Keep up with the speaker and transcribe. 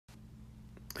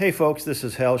Hey folks, this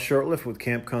is Hal Shirtliff with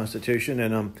Camp Constitution,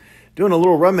 and I'm doing a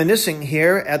little reminiscing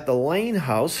here at the Lane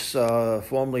house,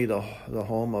 formerly the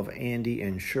home of Andy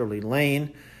and Shirley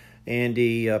Lane.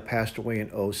 Andy passed away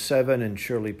in '07, and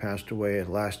Shirley passed away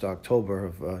last October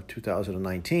of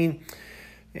 2019.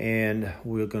 And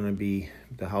the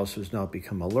house has now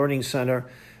become a learning center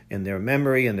in their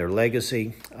memory and their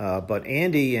legacy. But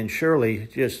Andy and Shirley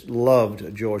just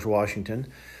loved George Washington,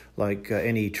 like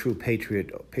any true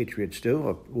patriots do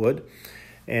or would.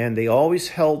 And they always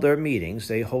held their meetings.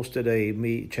 They hosted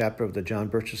a chapter of the John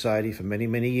Birch Society for many,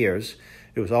 many years.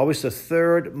 It was always the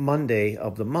third Monday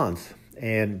of the month.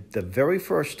 And the very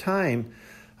first time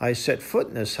I set foot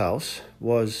in this house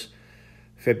was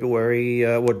February,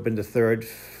 would have been the third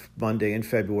Monday in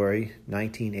February,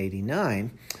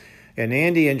 1989. And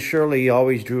Andy and Shirley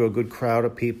always drew a good crowd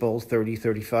of people, 30,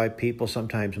 35 people,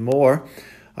 sometimes more.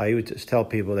 I would just tell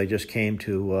people they just came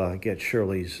to get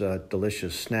Shirley's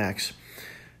delicious snacks.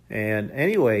 And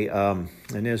anyway, and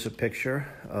there's a picture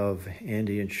of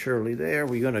Andy and Shirley there.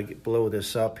 We're going to blow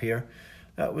this up here.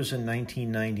 That was in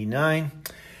 1999.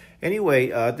 Anyway,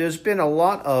 there's been a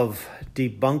lot of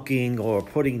debunking or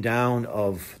putting down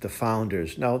of the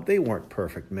founders. Now, they weren't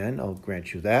perfect men, I'll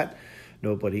grant you that.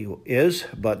 Nobody is,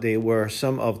 but they were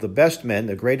some of the best men,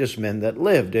 the greatest men that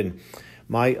lived. In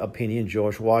my opinion,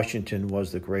 George Washington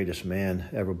was the greatest man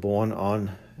ever born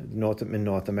in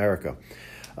North America.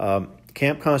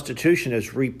 Camp Constitution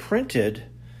has reprinted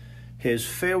his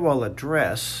farewell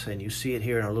address, and you see it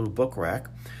here in a little book rack.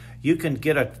 You can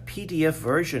get a PDF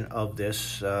version of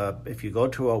this if you go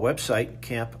to our website,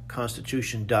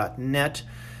 campconstitution.net,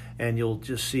 and you'll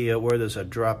just see where there's a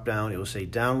drop down. It will say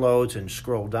downloads, and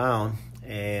scroll down,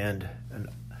 and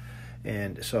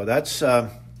so that's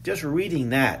just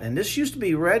reading that. And this used to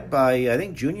be read by, I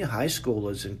think, junior high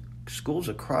schoolers in schools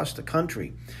across the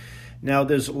country. Now,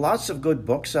 there's lots of good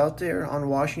books out there on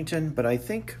Washington, but I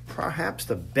think perhaps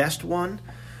the best one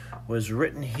was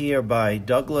written here by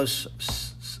Douglas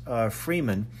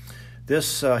Freeman.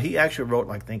 This he actually wrote,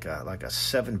 I think, like a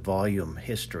 7-volume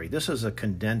history. This is a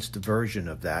condensed version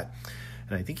of that,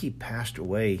 and I think he passed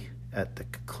away at the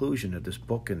conclusion of this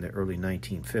book in the early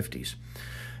 1950s.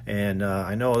 And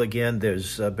I know, again,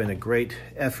 there's been a great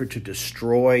effort to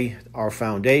destroy our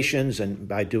foundations, and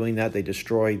by doing that, they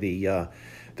destroy the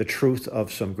truth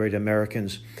of some great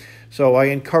Americans. So I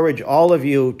encourage all of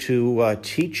you to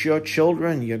teach your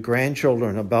children, your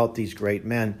grandchildren about these great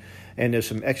men, and there's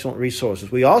some excellent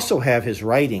resources. We also have his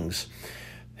writings.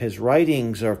 His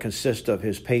writings consist of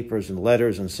his papers and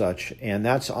letters and such, and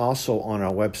that's also on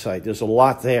our website. There's a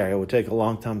lot there. It would take a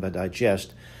long time to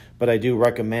digest, but I do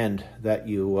recommend that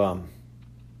you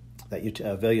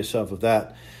avail yourself of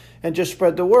that and just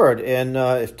spread the word. And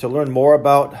to learn more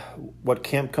about what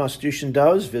Camp Constitution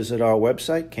does, visit our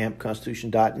website,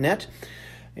 campconstitution.net.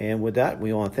 And with that,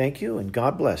 we want to thank you, and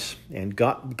God bless. And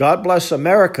God bless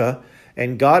America,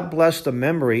 and God bless the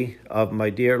memory of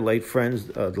my dear late friends,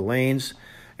 the Lanes,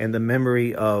 and the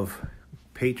memory of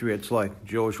patriots like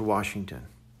George Washington.